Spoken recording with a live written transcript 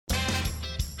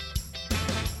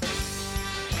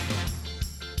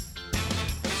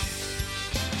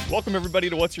Welcome, everybody,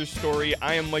 to What's Your Story?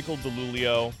 I am Michael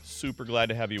DeLulio. Super glad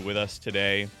to have you with us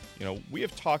today. We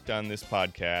have talked on this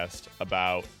podcast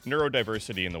about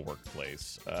neurodiversity in the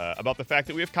workplace, about the fact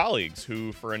that we have colleagues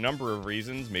who, for a number of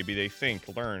reasons, maybe they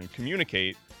think, learn,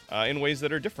 communicate in ways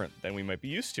that are different than we might be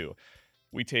used to.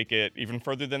 We take it even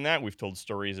further than that. We've told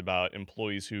stories about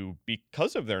employees who,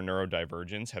 because of their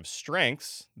neurodivergence, have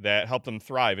strengths that help them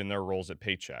thrive in their roles at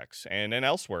Paychex and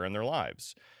elsewhere in their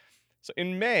lives. So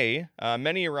in May,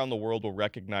 many around the world will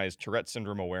recognize Tourette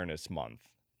Syndrome Awareness Month.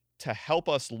 To help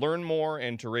us learn more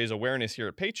and to raise awareness here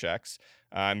at Paychex,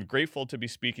 I'm grateful to be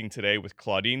speaking today with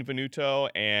Claudine Venuto,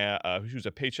 who's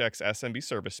a Paychex SMB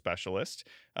service specialist,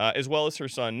 as well as her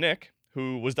son, Nick,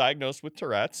 who was diagnosed with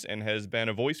Tourette's and has been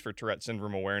a voice for Tourette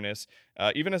Syndrome awareness,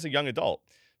 even as a young adult.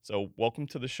 So welcome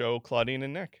to the show, Claudine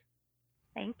and Nick.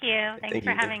 Thank you. Thanks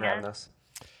for having us.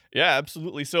 Yeah,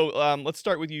 absolutely. So let's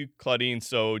start with you, Claudine.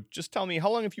 So just tell me, how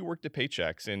long have you worked at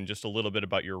Paychex, and just a little bit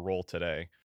about your role today?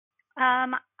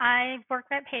 I've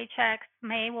worked at Paychex.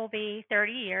 May will be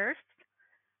 30 years.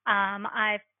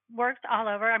 I've worked all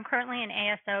over. I'm currently an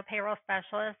ASO payroll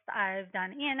specialist. I've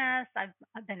done ENS.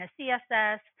 I've been a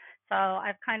CSS. So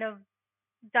I've kind of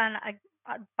done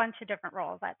a bunch of different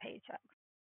roles at Paychex.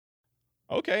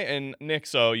 Okay. And Nick,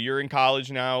 so you're in college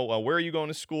now. Where are you going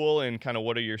to school, and kind of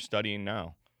what are you studying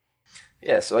now?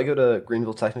 Yeah, so I go to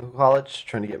Greenville Technical College,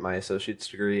 trying to get my associate's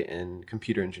degree in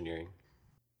computer engineering.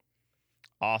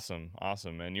 Awesome.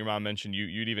 And your mom mentioned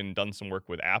you'd even done some work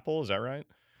with Apple. Is that right?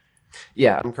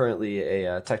 Yeah, I'm currently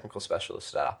a technical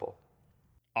specialist at Apple.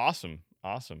 Awesome.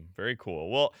 Very cool.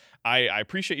 Well, I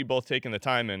appreciate you both taking the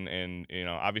time, and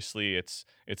obviously it's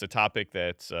a topic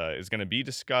that is going to be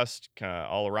discussed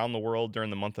all around the world during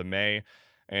the month of May,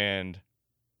 and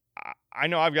I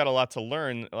know I've got a lot to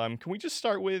learn. Can we just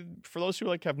start with, for those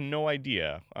who have no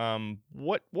idea,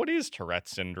 what is Tourette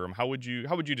syndrome? How would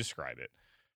you describe it?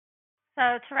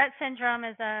 So Tourette syndrome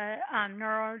is a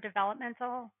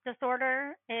neurodevelopmental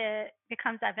disorder. It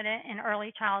becomes evident in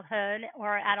early childhood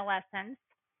or adolescence.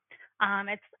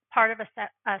 It's part of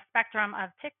a spectrum of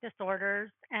tic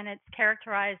disorders, and it's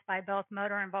characterized by both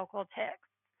motor and vocal tics.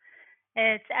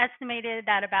 It's estimated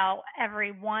that about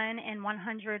every 1 in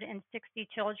 160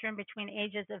 children between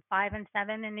ages of 5 and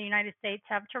 7 in the United States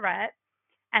have Tourette,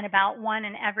 and about 1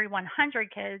 in every 100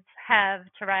 kids have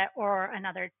Tourette or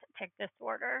another tic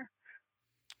disorder.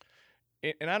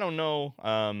 And I don't know,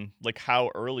 how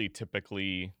early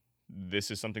typically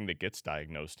this is something that gets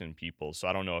diagnosed in people. So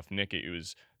I don't know if, Nick, it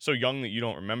was so young that you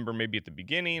don't remember maybe at the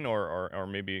beginning, or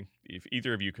maybe if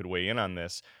either of you could weigh in on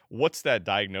this. What's that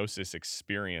diagnosis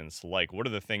experience like? What are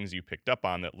the things you picked up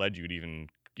on that led you to even,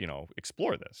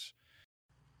 explore this?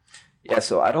 Yeah,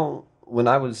 so I think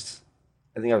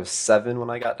I was 7 when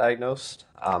I got diagnosed,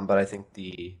 but I think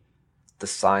the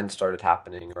signs started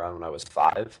happening around when I was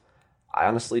 5. I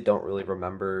honestly don't really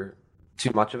remember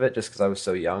too much of it just because I was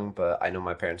so young, but I know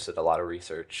my parents did a lot of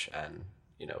research, and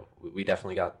we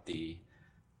definitely got the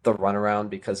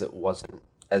runaround because it wasn't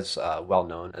as well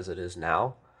known as it is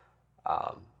now.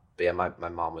 But yeah, my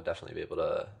mom would definitely be able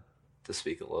to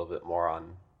speak a little bit more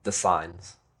on the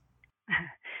signs.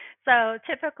 So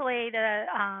typically the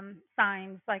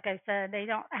signs, like I said, they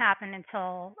don't happen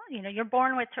until, you're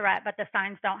born with Tourette, but the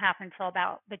signs don't happen until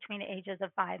about between the ages of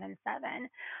 5 and 7.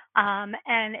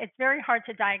 And it's very hard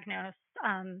to diagnose.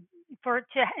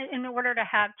 In order to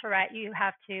have Tourette, you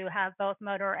have to have both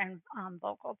motor and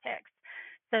vocal tics.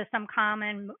 So some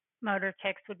common motor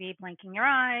tics would be blinking your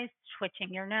eyes,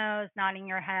 twitching your nose, nodding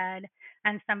your head,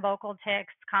 and some vocal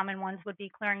tics. Common ones would be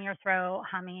clearing your throat,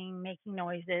 humming, making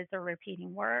noises, or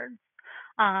repeating words.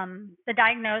 The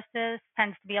diagnosis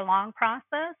tends to be a long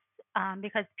process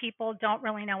because people don't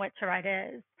really know what Tourette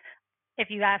is. If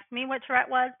you asked me what Tourette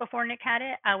was before Nick had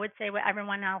it, I would say what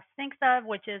everyone else thinks of,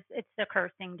 which is it's the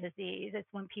cursing disease. It's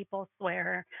when people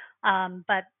swear,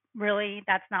 but really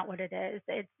that's not what it is.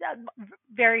 It's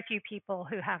very few people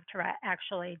who have Tourette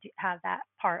actually have that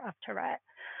part of Tourette.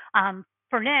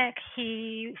 For Nick,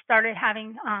 he started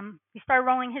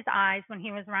rolling his eyes when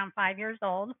he was around 5 years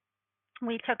old.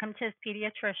 We took him to his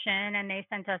pediatrician, and they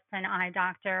sent us to an eye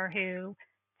doctor who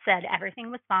said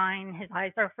everything was fine. His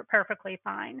eyes are perfectly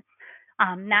fine.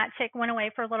 That tic went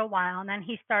away for a little while, and then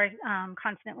he started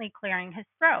constantly clearing his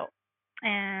throat.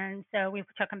 And so we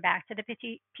took him back to the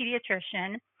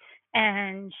pediatrician,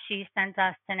 and she sent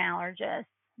us to an allergist.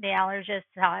 The allergist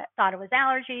thought it was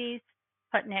allergies,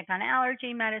 put Nick on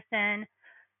allergy medicine.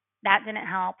 That didn't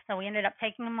help, so we ended up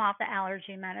taking him off the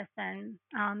allergy medicine.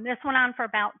 This went on for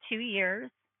about 2 years.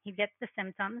 He'd get the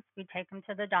symptoms. We'd take him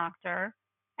to the doctor,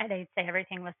 and they'd say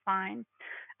everything was fine.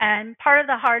 And part of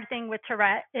the hard thing with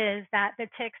Tourette is that the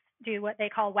tics do what they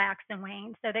call wax and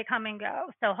wane. So they come and go.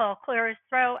 So he'll clear his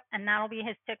throat, and that'll be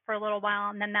his tic for a little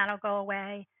while, and then that'll go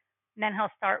away. And then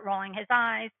he'll start rolling his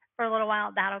eyes for a little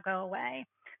while. That'll go away.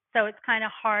 So it's kind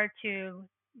of hard to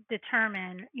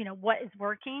determine, what is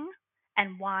working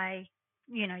and why,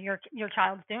 your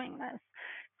child's doing this.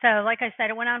 So, like I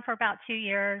said, it went on for about 2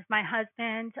 years. My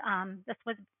husband, this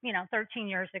was, 13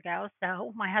 years ago.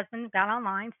 So my husband got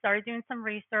online, started doing some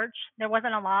research. There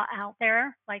wasn't a lot out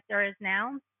there like there is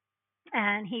now.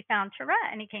 And he found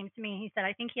Tourette, and he came to me and he said,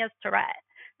 I think he has Tourette.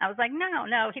 I was like,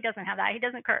 no, he doesn't have that. He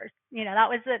doesn't curse. That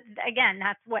was it. Again,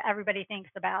 that's what everybody thinks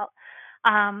about.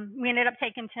 We ended up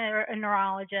taking him to a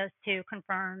neurologist to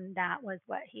confirm that was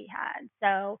what he had.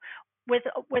 So with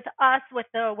us, with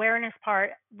the awareness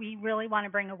part, we really want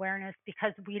to bring awareness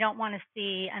because we don't want to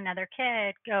see another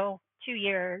kid go 2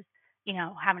 years,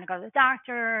 having to go to the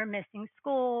doctor, missing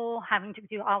school, having to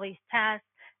do all these tests,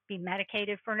 be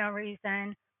medicated for no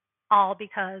reason, all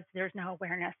because there's no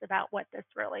awareness about what this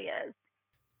really is.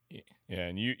 Yeah,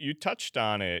 and you touched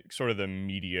on it, sort of the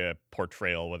media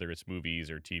portrayal, whether it's movies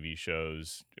or TV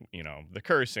shows, the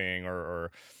cursing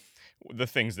or the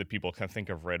things that people can think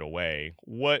of right away.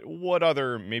 What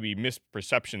other maybe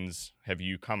misperceptions have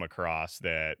you come across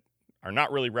that are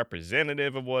not really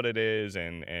representative of what it is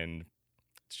and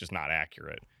it's just not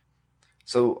accurate?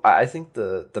 So I think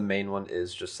the main one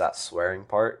is just that swearing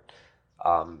part.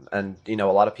 And a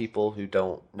lot of people who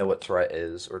don't know what Tourette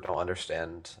is or don't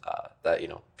understand that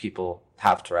people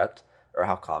have Tourette or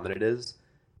how common it is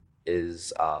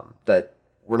that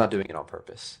we're not doing it on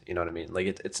purpose. You know what I mean? Like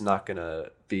it's not gonna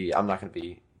be. I'm not gonna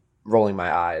be rolling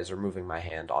my eyes or moving my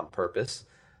hand on purpose.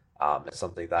 It's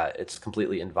something that it's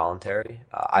completely involuntary.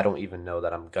 I don't even know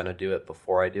that I'm gonna do it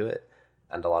before I do it,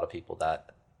 and a lot of people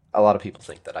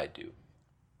think that I do.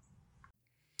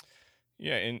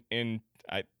 Yeah, and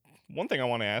one thing I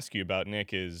want to ask you about,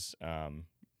 Nick, is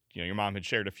your mom had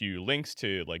shared a few links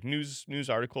to like news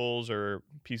articles or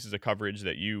pieces of coverage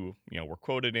that you were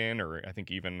quoted in, or I think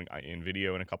even in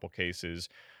video in a couple cases.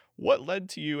 What led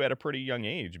to you at a pretty young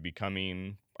age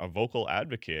becoming a vocal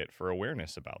advocate for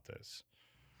awareness about this?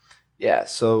 Yeah.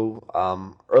 So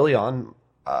early on,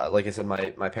 like I said,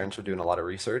 my parents were doing a lot of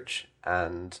research,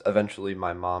 and eventually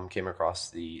my mom came across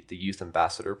the youth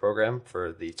ambassador program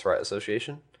for the Tourette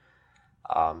Association.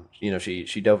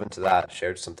 She dove into that,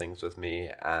 shared some things with me,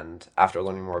 and after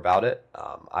learning more about it,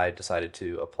 I decided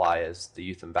to apply as the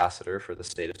youth ambassador for the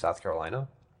state of South Carolina.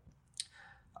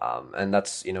 And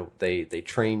that's they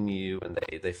train you and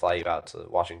they fly you out to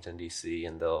Washington D.C.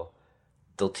 and they'll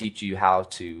teach you how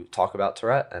to talk about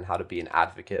Tourette and how to be an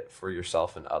advocate for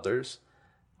yourself and others.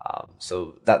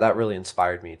 So that really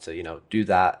inspired me to do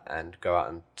that and go out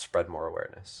and spread more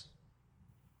awareness.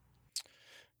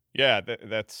 Yeah,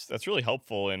 that's really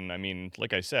helpful, and I mean,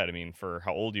 like I said, I mean, for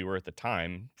how old you were at the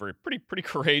time, for pretty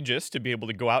courageous to be able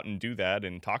to go out and do that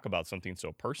and talk about something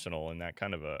so personal in that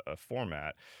kind of a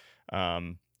format.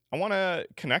 I want to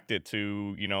connect it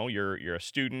to you're a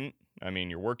student. I mean,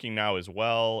 you're working now as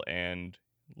well, and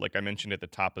like I mentioned at the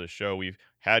top of the show, we've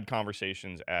had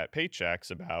conversations at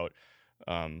Paychecks about,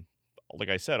 like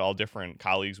I said, all different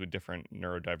colleagues with different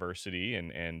neurodiversity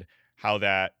and how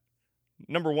that.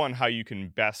 Number one, how you can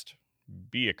best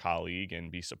be a colleague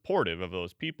and be supportive of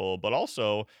those people, but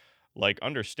also like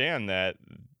understand that,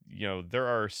 there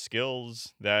are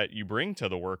skills that you bring to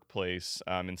the workplace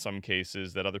in some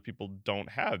cases that other people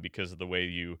don't have because of the way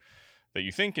that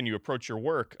you think and you approach your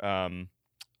work.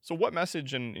 So what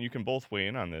message, and you can both weigh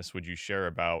in on this, would you share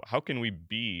about how can we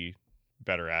be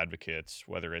better advocates,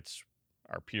 whether it's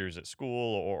our peers at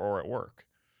school or at work?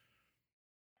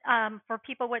 For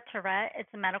people with Tourette, it's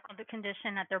a medical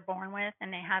condition that they're born with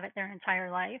and they have it their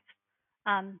entire life.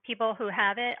 People who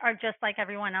have it are just like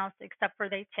everyone else except for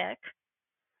they tic.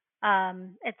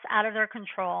 It's out of their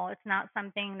control. It's not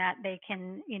something that they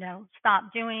can,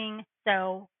 stop doing.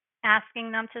 So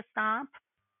asking them to stop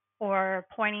or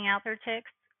pointing out their tics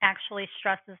actually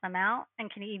stresses them out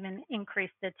and can even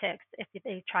increase the tics if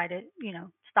they try to,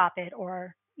 stop it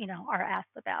or, are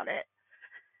asked about it.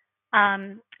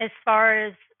 As far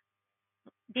as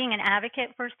being an advocate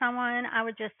for someone, I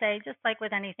would just say, just like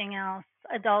with anything else,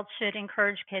 adults should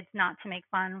encourage kids not to make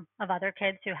fun of other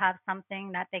kids who have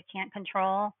something that they can't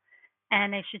control.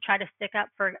 And they should try to stick up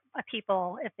for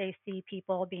people if they see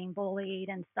people being bullied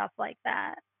and stuff like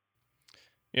that.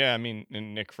 Yeah, I mean,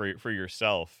 and Nick, for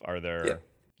yourself, are Yeah. there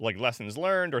like lessons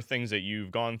learned or things that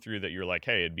you've gone through that you're like,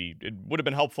 hey, it would have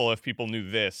been helpful if people knew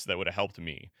this, that would have helped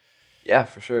me? Yeah,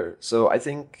 for sure. So I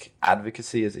think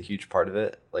advocacy is a huge part of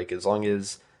it. Like as long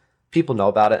as people know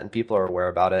about it and people are aware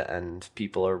about it and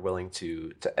people are willing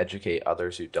to educate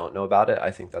others who don't know about it,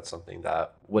 I think that's something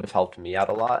that would have helped me out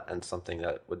a lot and something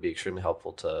that would be extremely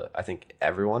helpful to, I think,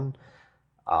 everyone.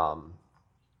 Um,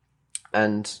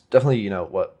 and definitely,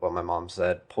 what my mom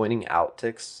said, pointing out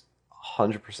tics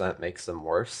 100% makes them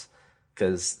worse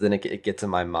because then it gets in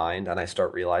my mind and I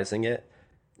start realizing it.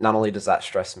 Not only does that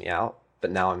stress me out,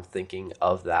 but now I'm thinking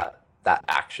of that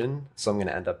action, so I'm going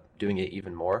to end up doing it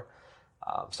even more.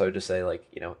 So I would just say, like,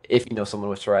 if you know someone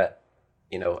with Tourette,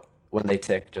 when they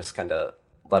tick, just kind of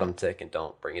let them tick and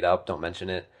don't bring it up, don't mention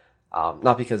it.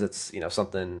 Not because it's,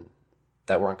 something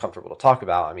that we're uncomfortable to talk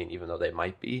about. I mean, even though they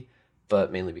might be,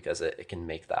 but mainly because it can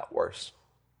make that worse.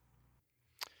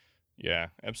 Yeah,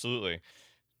 absolutely.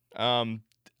 Um,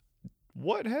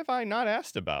 what have I not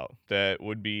asked about that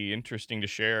would be interesting to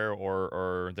share,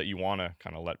 or that you want to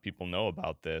kind of let people know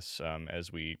about this,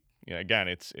 as we, again,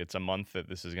 it's a month that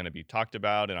this is going to be talked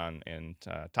about and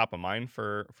top of mind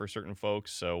for certain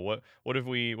folks. So what have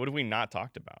we not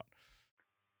talked about?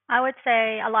 I would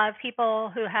say a lot of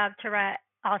people who have Tourette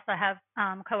also have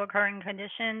co-occurring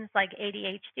conditions like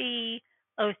ADHD,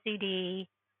 OCD.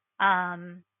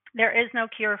 Um, there is no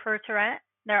cure for Tourette.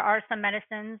 There are some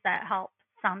medicines that help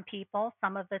some people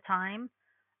some of the time.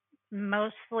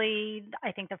 Mostly,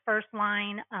 I think the first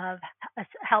line of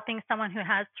helping someone who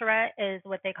has Tourette is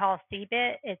what they call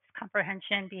CBIT. It's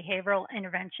comprehension behavioral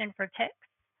intervention for tics,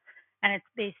 and it's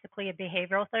basically a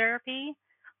behavioral therapy.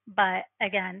 But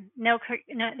again, no,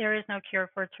 there is no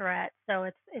cure for Tourette, so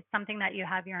it's something that you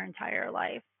have your entire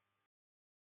life.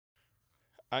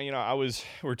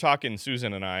 We're talking,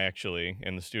 Susan and I, actually,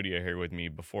 in the studio here with me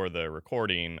before the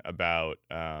recording about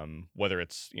whether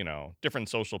it's, different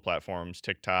social platforms,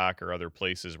 TikTok or other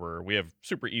places where we have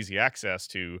super easy access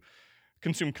to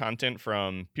consume content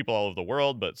from people all over the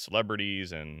world, but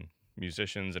celebrities and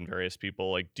musicians and various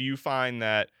people. Like, do you find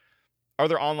that, are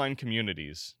there online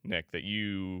communities, Nick, that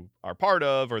you are part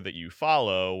of or that you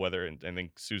follow, whether, I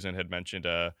think Susan had mentioned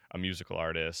a musical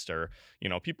artist, or,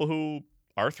 people who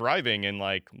are thriving and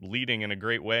like leading in a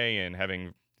great way and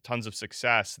having tons of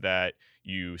success that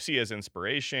you see as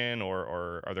inspiration,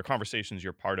 or are there conversations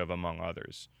you're part of among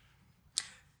others?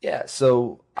 Yeah,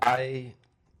 so I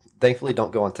thankfully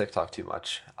don't go on TikTok too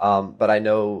much, but I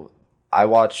know I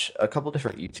watch a couple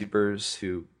different YouTubers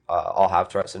who all have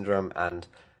Tourette syndrome, and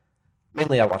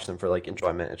mainly I watch them for like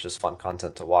enjoyment. It's just fun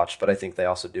content to watch, but I think they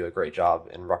also do a great job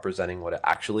in representing what it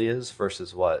actually is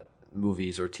versus what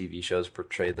movies or TV shows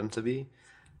portray them to be.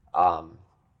 Um,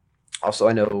 Also,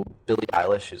 I know Billie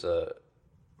Eilish is a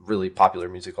really popular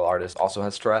musical artist, also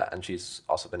has Tourette, and she's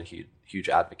also been a huge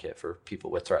advocate for people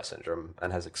with Tourette syndrome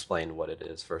and has explained what it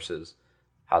is versus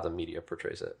how the media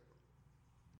portrays it.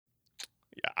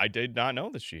 Yeah, I did not know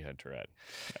that she had Tourette.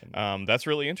 That's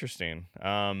really interesting.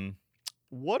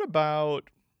 What about?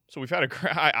 So we've had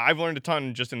I've learned a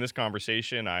ton just in this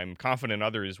conversation. I'm confident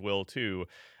others will too.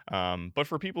 But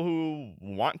for people who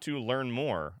want to learn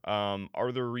more,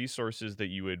 are there resources that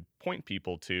you would point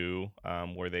people to,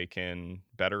 where they can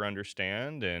better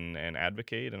understand and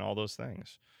advocate and all those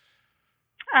things?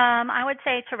 I would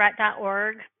say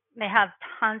Tourette.org. They have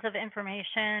tons of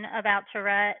information about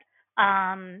Tourette.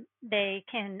 They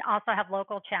can also have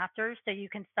local chapters, so you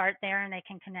can start there and they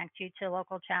can connect you to a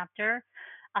local chapter.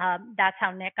 That's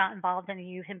how Nick got involved in the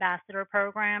Youth Ambassador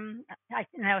program. I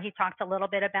know he talked a little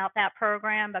bit about that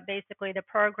program, but basically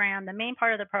the main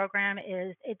part of the program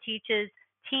is it teaches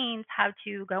teens how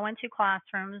to go into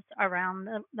classrooms around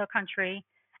the country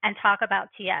and talk about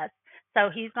TS. So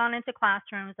he's gone into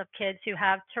classrooms of kids who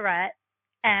have Tourette,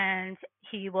 and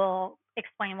he will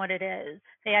explain what it is.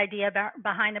 The idea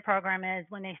behind the program is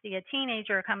when they see a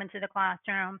teenager come into the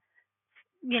classroom,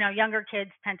 younger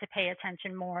kids tend to pay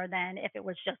attention more than if it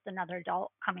was just another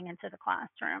adult coming into the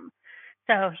classroom.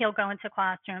 So he'll go into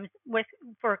classrooms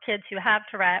for kids who have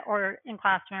Tourette, or in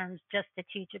classrooms just to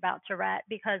teach about Tourette,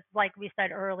 because like we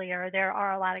said earlier, there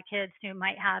are a lot of kids who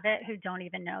might have it who don't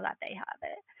even know that they have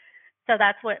it. So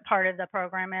that's what part of the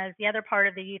program is. The other part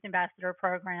of the Youth Ambassador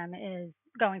program is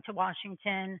going to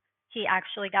Washington. He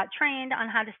actually got trained on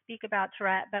how to speak about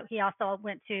Tourette, but we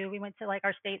went to like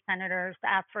our state senators to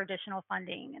ask for additional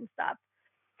funding and stuff.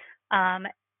 Um,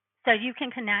 so you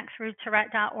can connect through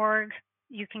Tourette.org.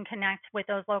 You can connect with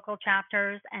those local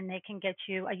chapters, and they can get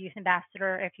you a youth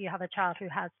ambassador if you have a child who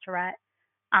has Tourette,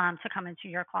 to come into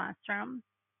your classroom.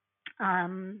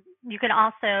 You can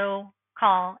also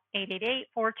call 888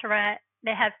 for Tourette.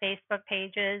 They have Facebook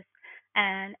pages,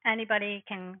 and anybody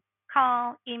can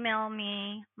call, email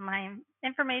me. My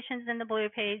information's in the blue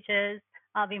pages.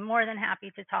 I'll be more than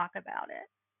happy to talk about it.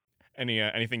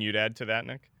 Anything you'd add to that,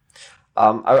 Nick?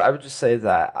 I would just say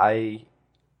that I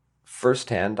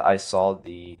saw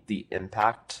the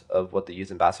impact of what the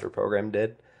Youth Ambassador program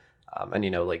did.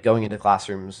 And, like going into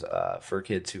classrooms for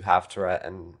kids who have Tourette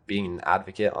and being an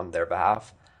advocate on their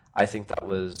behalf, I think that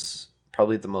was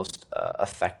probably the most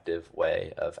effective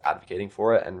way of advocating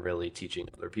for it and really teaching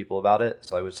other people about it.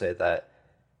 So I would say that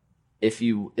if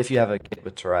you have a kid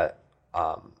with Tourette,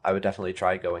 I would definitely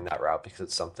try going that route because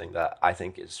it's something that I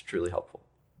think is truly helpful.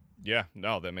 Yeah,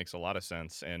 no, that makes a lot of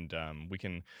sense. And we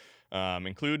can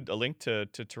include a link to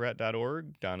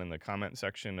Tourette.org down in the comment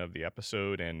section of the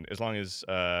episode. And as long as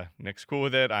Nick's cool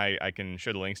with it, I can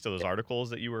share the links to those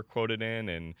articles that you were quoted in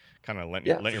and kind of lend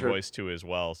your Sure. voice to as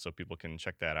well so people can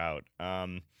check that out.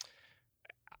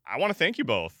 I want to thank you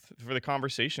both for the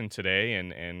conversation today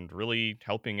and really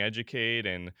helping educate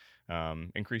and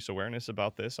increase awareness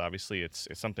about this. Obviously, it's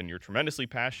something you're tremendously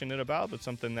passionate about, but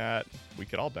something that we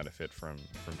could all benefit from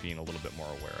being a little bit more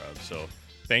aware of. So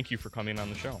thank you for coming on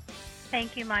the show.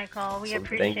 Thank you, Michael. We Awesome.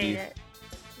 appreciate Thank you. it.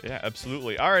 Yeah,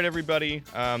 absolutely. All right, everybody.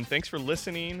 Thanks for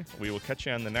listening. We will catch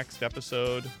you on the next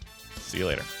episode. See you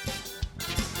later.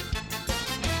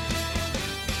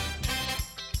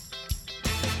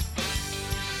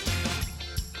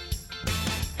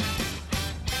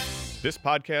 This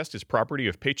podcast is property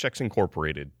of Paychex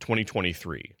Incorporated,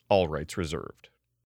 2023. All rights reserved.